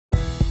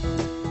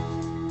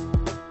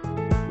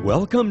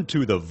Welcome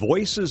to the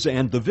voices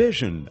and the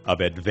vision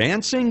of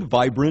advancing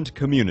vibrant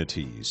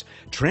communities,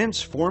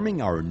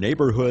 transforming our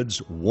neighborhoods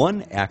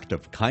one act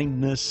of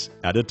kindness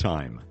at a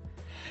time.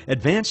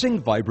 Advancing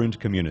Vibrant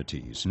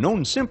Communities,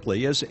 known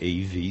simply as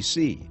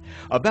AVC,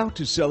 about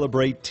to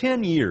celebrate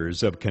 10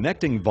 years of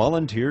connecting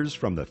volunteers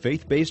from the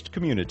faith-based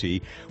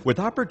community with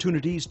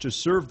opportunities to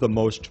serve the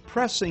most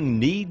pressing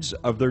needs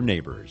of their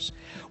neighbors.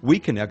 We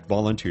connect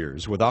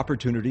volunteers with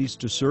opportunities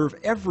to serve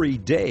every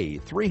day,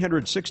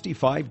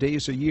 365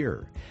 days a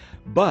year.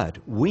 But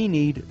we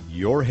need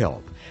your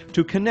help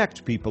to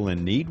connect people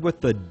in need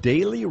with the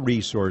daily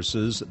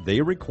resources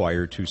they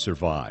require to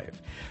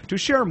survive. To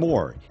share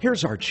more,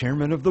 here's our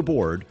chairman of the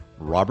board,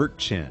 Robert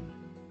Chin.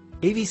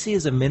 AVC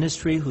is a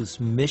ministry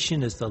whose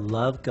mission is to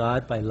love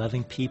God by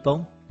loving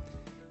people.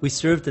 We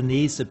serve the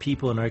needs of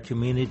people in our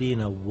community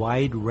in a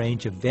wide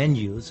range of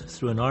venues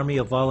through an army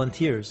of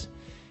volunteers.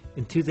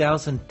 In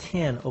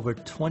 2010, over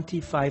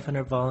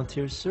 2,500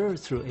 volunteers served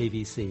through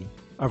AVC.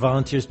 Our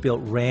volunteers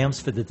built ramps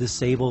for the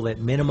disabled at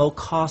minimal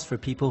cost for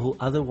people who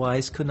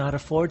otherwise could not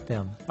afford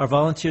them. Our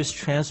volunteers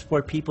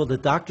transport people to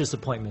doctor's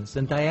appointments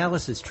and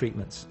dialysis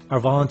treatments. Our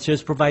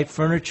volunteers provide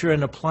furniture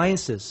and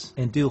appliances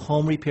and do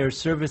home repair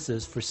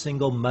services for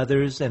single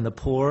mothers and the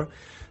poor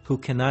who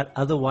cannot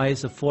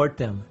otherwise afford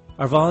them.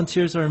 Our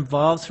volunteers are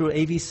involved through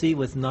AVC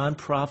with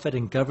nonprofit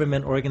and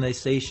government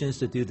organizations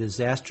to do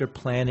disaster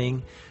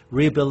planning,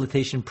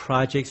 rehabilitation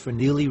projects for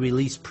newly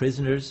released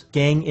prisoners,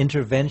 gang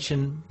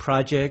intervention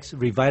projects,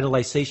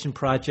 revitalization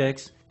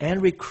projects,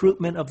 and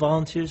recruitment of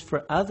volunteers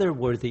for other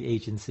worthy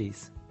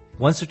agencies.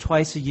 Once or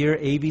twice a year,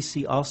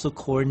 AVC also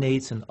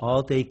coordinates an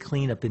all-day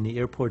cleanup in the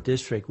airport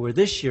district, where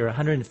this year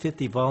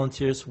 150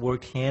 volunteers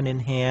worked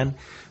hand-in-hand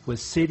with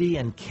city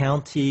and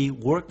county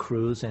work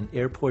crews and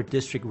airport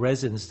district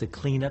residents to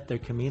clean up their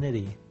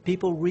community.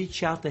 People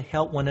reach out to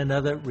help one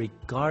another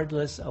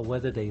regardless of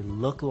whether they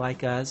look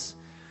like us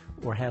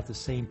or have the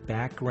same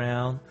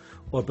background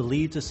or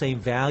believe the same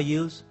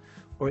values,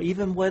 or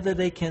even whether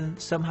they can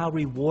somehow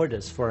reward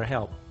us for our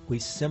help. We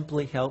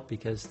simply help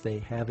because they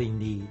have a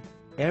need.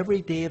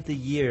 Every day of the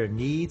year,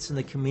 needs in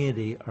the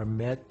community are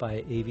met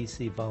by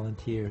AVC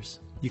volunteers.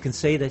 You can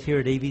say that here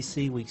at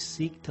AVC, we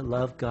seek to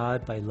love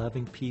God by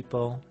loving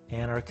people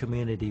and our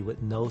community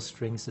with no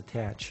strings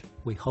attached.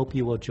 We hope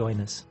you will join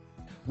us.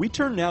 We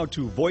turn now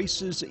to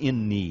voices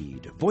in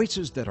need,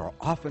 voices that are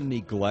often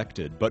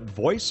neglected, but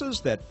voices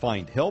that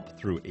find help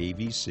through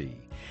AVC.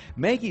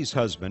 Maggie's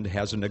husband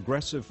has an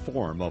aggressive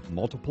form of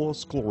multiple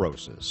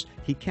sclerosis.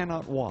 He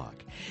cannot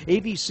walk.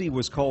 AVC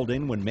was called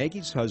in when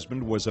Maggie's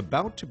husband was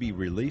about to be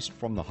released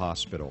from the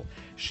hospital.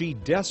 She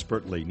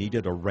desperately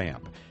needed a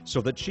ramp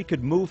so that she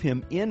could move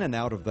him in and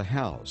out of the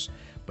house.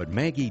 But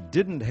Maggie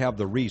didn't have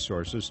the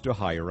resources to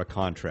hire a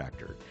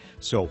contractor.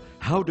 So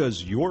how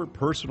does your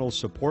personal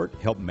support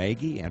help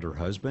Maggie and her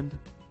husband?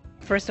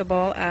 First of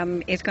all,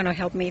 it's going to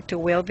help me to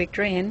wheel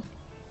Victor in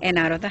and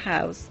out of the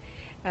house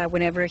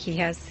whenever he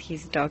has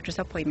his doctor's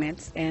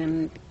appointments,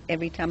 and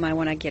every time I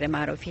want to get him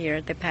out of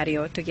here, the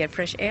patio, to get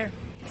fresh air.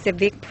 It's a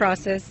big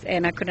process,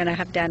 and I couldn't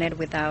have done it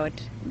without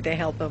the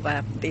help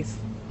of these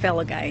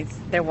fellow guys.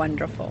 They're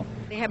wonderful.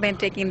 They have been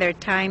taking their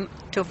time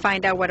to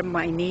find out what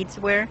my needs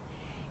were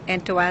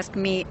and to ask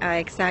me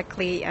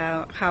exactly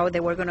how they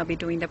were going to be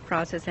doing the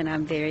process, and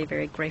I'm very,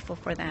 very grateful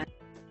for that.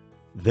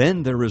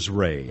 Then there is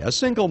Ray, a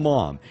single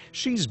mom.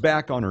 She's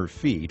back on her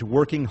feet,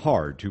 working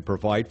hard to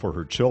provide for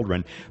her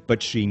children,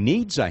 but she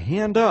needs a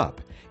hand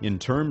up in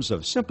terms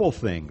of simple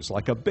things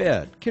like a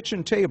bed,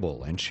 kitchen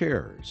table, and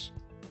chairs.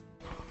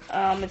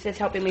 It's just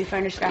helping me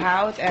furnish the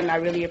house, and I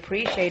really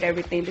appreciate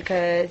everything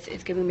because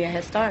it's giving me a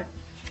head start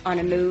on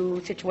a new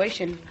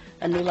situation,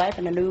 a new life,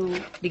 and a new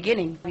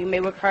beginning. You may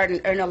work hard and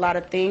earn a lot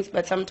of things,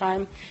 but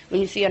sometimes when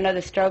you see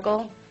another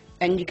struggle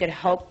and you can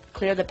help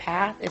clear the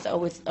path, it's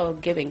always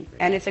giving.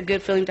 And it's a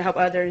good feeling to help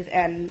others,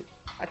 and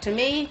to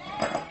me,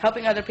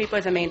 helping other people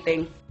is the main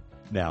thing.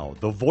 Now,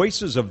 the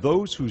voices of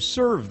those who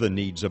serve the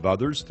needs of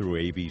others through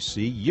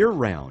AVC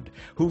year-round,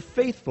 who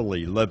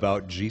faithfully live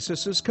out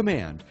Jesus'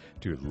 command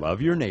to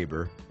love your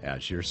neighbor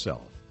as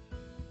yourself.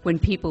 When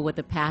people with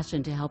a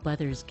passion to help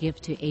others give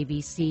to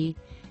AVC,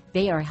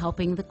 they are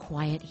helping the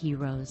quiet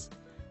heroes,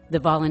 the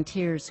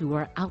volunteers who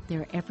are out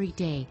there every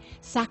day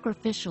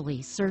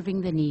sacrificially serving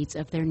the needs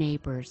of their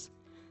neighbors,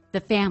 the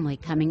family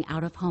coming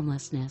out of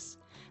homelessness,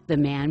 the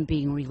man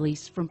being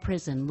released from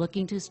prison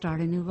looking to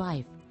start a new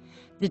life,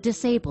 the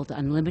disabled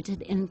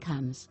unlimited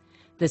incomes,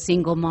 the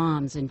single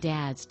moms and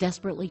dads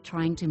desperately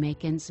trying to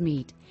make ends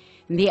meet,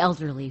 and the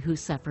elderly who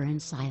suffer in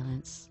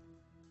silence.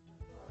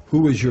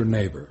 Who is your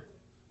neighbor?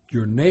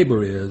 Your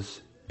neighbor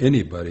is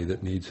anybody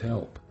that needs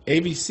help.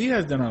 AVC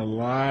has done a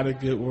lot of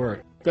good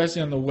work,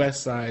 especially on the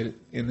west side,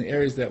 in the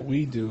areas that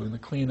we do, in the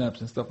cleanups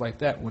and stuff like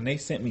that. When they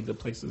sent me to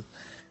places,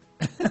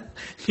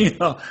 you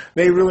know,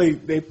 they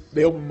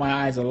opened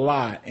my eyes a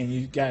lot, and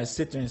you guys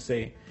sit there and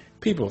say,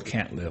 people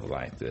can't live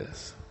like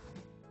this.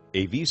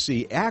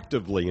 AVC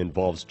actively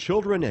involves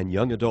children and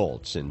young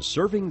adults in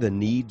serving the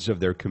needs of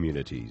their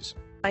communities.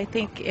 I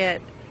think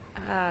it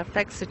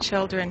affects the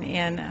children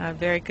in a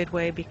very good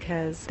way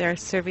because they're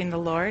serving the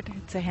Lord.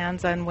 It's a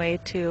hands-on way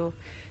to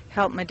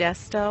help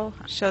Modesto,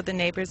 show the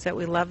neighbors that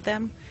we love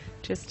them,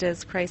 just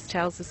as Christ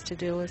tells us to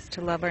do, is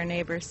to love our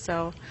neighbors.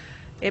 So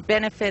it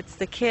benefits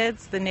the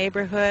kids, the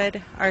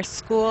neighborhood, our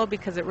school,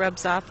 because it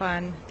rubs off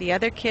on the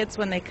other kids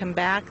when they come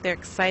back. They're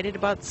excited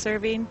about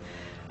serving.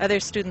 Other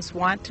students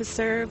want to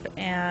serve,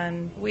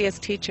 and we as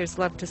teachers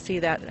love to see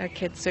that, our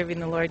kids serving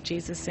the Lord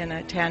Jesus in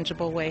a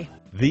tangible way.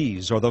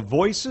 These are the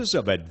voices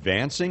of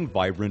advancing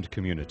vibrant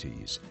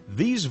communities.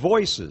 These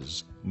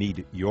voices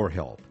need your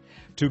help.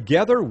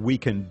 Together we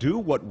can do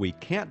what we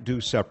can't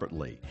do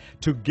separately.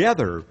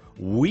 Together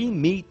we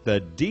meet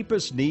the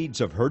deepest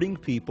needs of hurting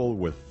people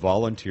with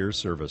volunteer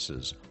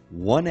services,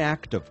 one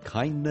act of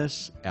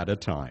kindness at a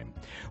time.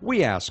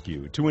 We ask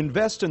you to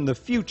invest in the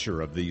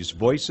future of these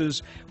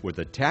voices with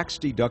a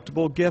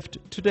tax-deductible gift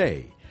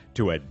today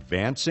to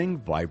Advancing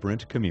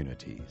Vibrant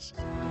Communities.